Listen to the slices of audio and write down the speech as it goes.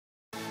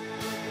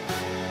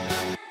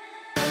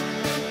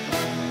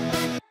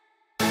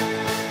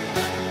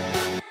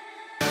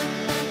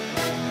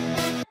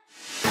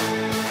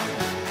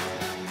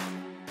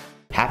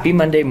Happy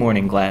Monday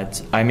morning,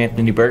 Glads. I'm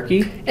Anthony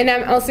Berkey. And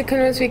I'm Elsie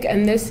Kunrosvik,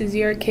 and this is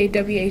your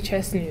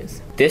KWHS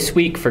News. This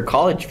week for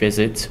college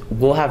visits,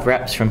 we'll have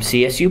reps from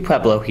CSU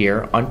Pueblo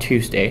here on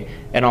Tuesday,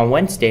 and on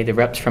Wednesday, the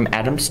reps from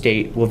Adams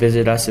State will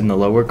visit us in the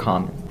Lower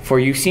Common.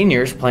 For you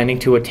seniors planning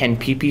to attend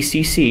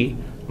PPCC,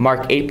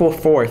 mark April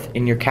 4th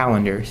in your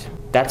calendars.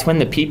 That's when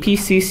the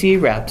PPCC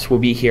reps will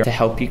be here to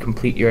help you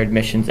complete your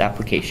admissions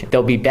application.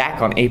 They'll be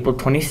back on April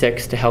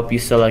 26th to help you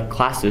select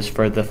classes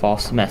for the fall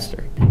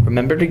semester.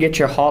 Remember to get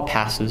your hall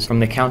passes from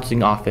the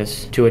counseling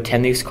office to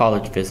attend these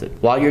college visits.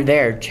 While you're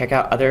there, check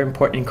out other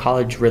important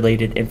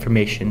college-related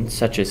information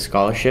such as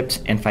scholarships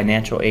and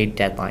financial aid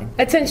deadline.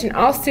 Attention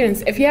all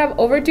students, if you have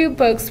overdue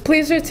books,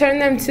 please return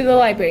them to the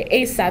library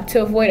ASAP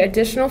to avoid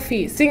additional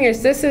fees.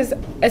 Seniors, this is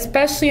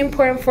especially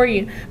important for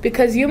you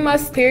because you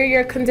must clear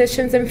your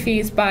conditions and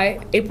fees by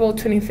April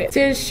 25th to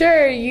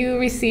ensure you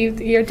received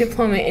your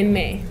diploma in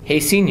May. Hey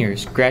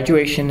seniors,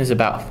 graduation is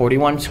about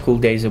 41 school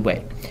days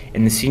away,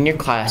 and the senior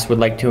class would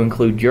like to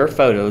include your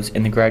photos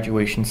in the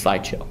graduation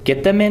slideshow.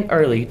 Get them in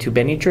early to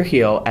Benny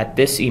Trujillo at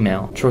this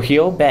email,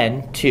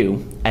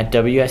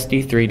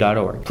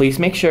 trujilloben2@wsd3.org. Please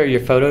make sure your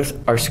photos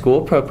are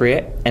school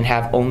appropriate and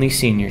have only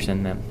seniors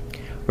in them.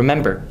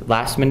 Remember,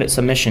 last-minute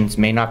submissions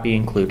may not be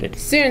included.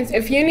 Students,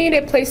 if you need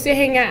a place to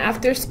hang out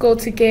after school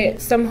to get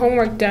some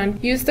homework done,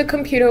 use the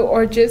computer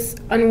or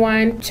just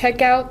unwind,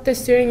 check out the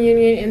student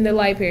union in the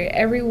library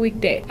every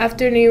weekday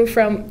afternoon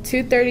from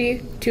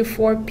 2:30 to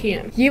 4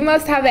 p.m. You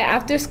must have an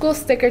after-school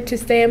sticker to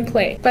stay and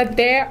play, but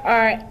there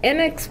are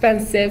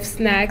inexpensive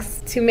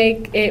snacks to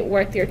make it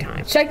worth your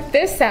time. Check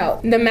this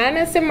out. The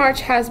Madness in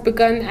March has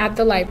begun at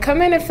the library.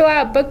 Come in and fill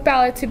out a book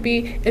ballot to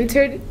be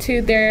entered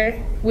to their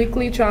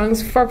weekly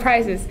drawings for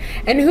prizes.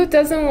 And who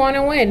doesn't want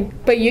to win?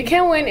 But you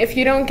can win if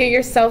you don't get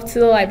yourself to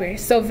the library,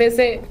 so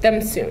visit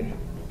them soon.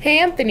 Hey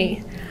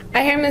Anthony,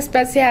 I hear Miss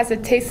Betsy has a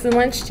tasty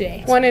lunch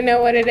today. Want to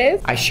know what it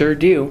is? I sure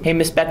do. Hey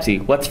Miss Betsy,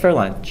 what's for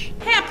lunch?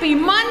 Happy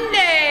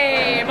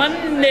Monday!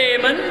 Monday!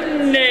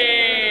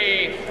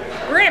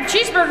 We're gonna have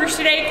cheeseburgers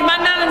today. Come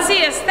on down and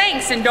see us.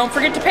 Thanks, and don't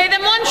forget to pay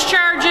them lunch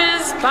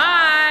charges.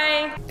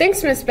 Bye!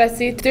 Thanks, Miss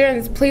Betsy.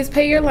 Students, please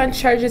pay your lunch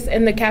charges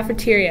in the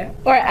cafeteria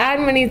or add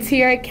money to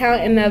your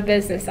account in the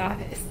business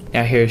office.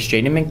 Now here's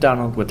Jaden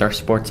McDonald with our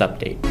sports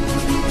update.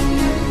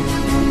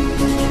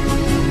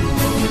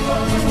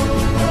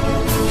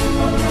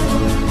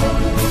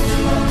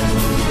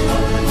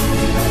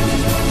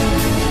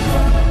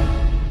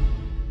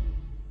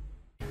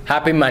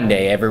 Happy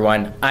Monday,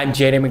 everyone. I'm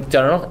Jaden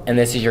McDonald, and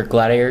this is your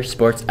Gladiator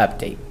Sports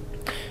Update.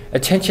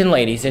 Attention,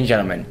 ladies and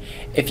gentlemen.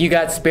 If you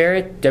got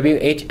spirit,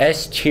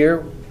 WHS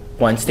Cheer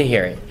wants to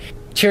hear it.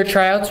 Cheer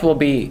tryouts will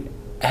be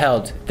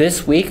held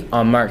this week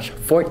on March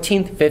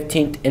 14th,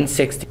 15th, and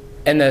 16th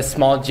in the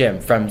small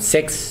gym from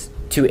 6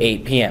 to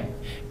 8 p.m.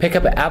 Pick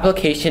up an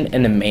application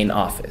in the main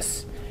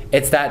office.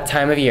 It's that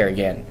time of year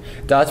again.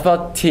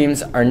 Dodgeball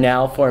teams are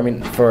now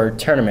forming for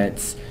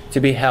tournaments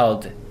to be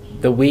held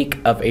the week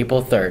of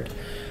April 3rd.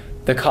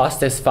 The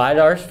cost is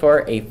 $5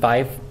 for a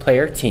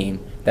 5-player team.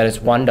 That is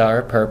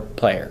 $1 per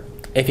player.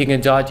 If you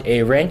can dodge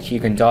a wrench, you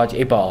can dodge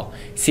a ball.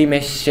 See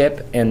Miss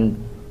Ship in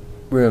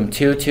room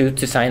 202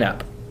 to sign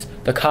up.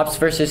 The Cops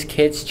vs.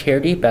 Kids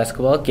charity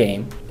basketball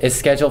game is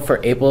scheduled for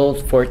April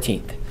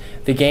 14th.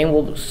 The game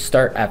will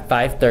start at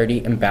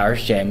 5:30 in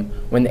Bowers Gym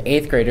when the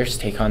 8th graders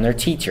take on their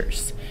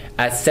teachers.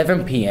 At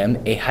 7 p.m.,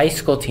 a high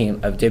school team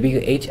of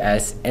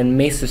WHS and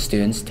Mesa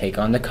students take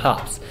on the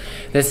Cops.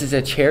 This is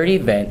a charity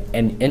event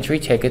and entry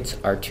tickets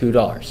are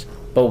 $2.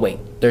 But wait,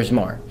 there's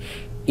more.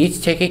 Each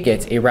ticket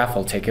gets a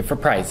raffle ticket for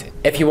prizes.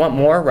 If you want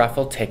more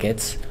raffle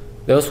tickets,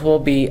 those will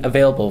be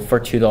available for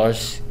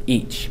 $2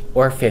 each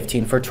or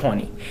 $15 for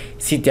 $20.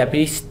 See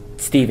Deputy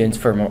Stevens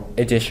for more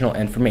additional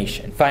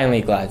information.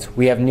 Finally, Glads,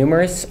 we have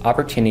numerous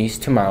opportunities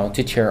tomorrow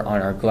to cheer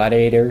on our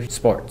Gladiator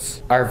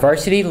sports. Our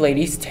varsity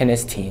ladies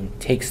tennis team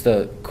takes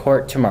the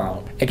court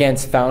tomorrow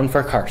against Fountain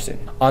for Carson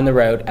on the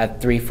road at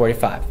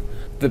 3:45.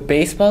 The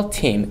baseball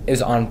team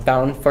is on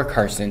Fountain for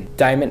Carson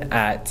Diamond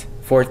at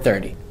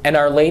 4:30. And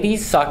our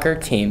ladies soccer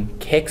team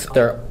kicks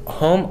their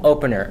home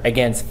opener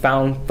against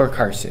Fountain for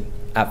Carson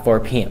at 4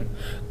 p.m.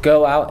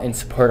 Go out and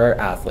support our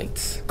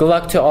athletes. Good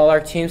luck to all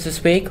our teams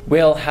this week.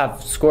 We'll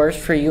have scores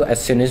for you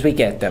as soon as we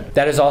get them.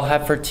 That is all I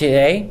have for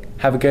today.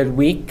 Have a good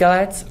week,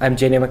 guys. I'm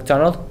Jaden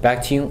McDonald.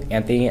 Back to you,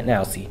 Anthony and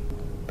Elsie.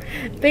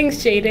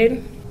 Thanks,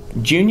 Jaden.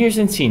 Juniors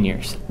and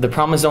seniors, the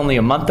prom is only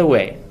a month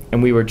away,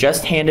 and we were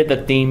just handed the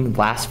theme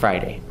last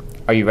Friday.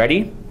 Are you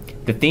ready?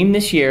 The theme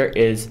this year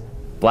is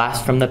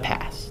Blast from the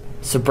Past.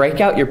 So break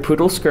out your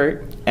poodle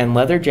skirt and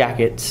leather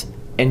jackets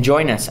and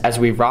join us as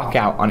we rock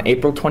out on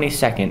April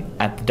 22nd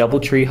at the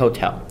Doubletree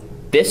Hotel.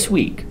 This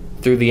week,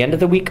 through the end of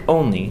the week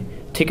only,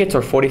 tickets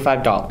are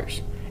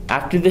 $45.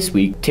 After this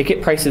week,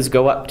 ticket prices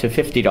go up to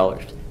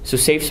 $50, so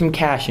save some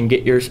cash and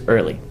get yours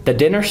early. The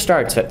dinner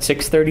starts at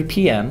 6:30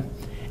 p.m.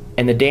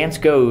 and the dance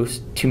goes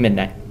to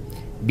midnight.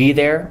 Be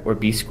there or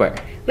be square.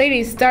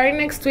 Ladies, starting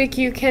next week,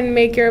 you can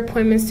make your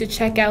appointments to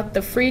check out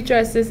the free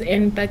dresses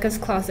in Becca's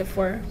Closet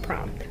for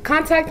prom.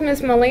 Contact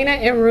Miss Malena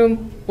in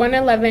room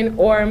 111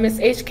 or Miss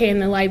HK in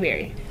the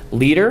library.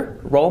 Leader,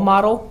 role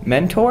model,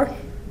 mentor?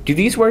 Do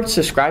these words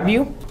describe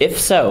you? If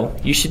so,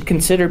 you should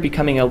consider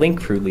becoming a Link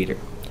Crew leader.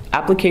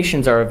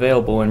 Applications are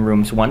available in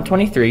rooms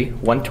 123,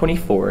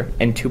 124,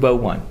 and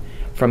 201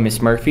 from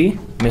Miss Murphy,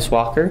 Miss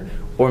Walker,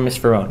 or Miss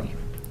Veroni.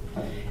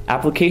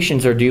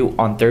 Applications are due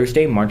on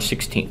Thursday, March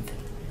 16th.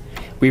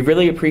 We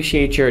really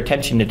appreciate your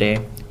attention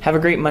today. Have a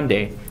great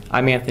Monday.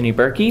 I'm Anthony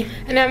Berkey.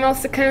 And I'm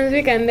Elsa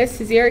Kunsvik, and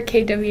this is your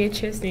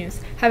KWHS News.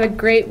 Have a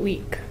great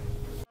week.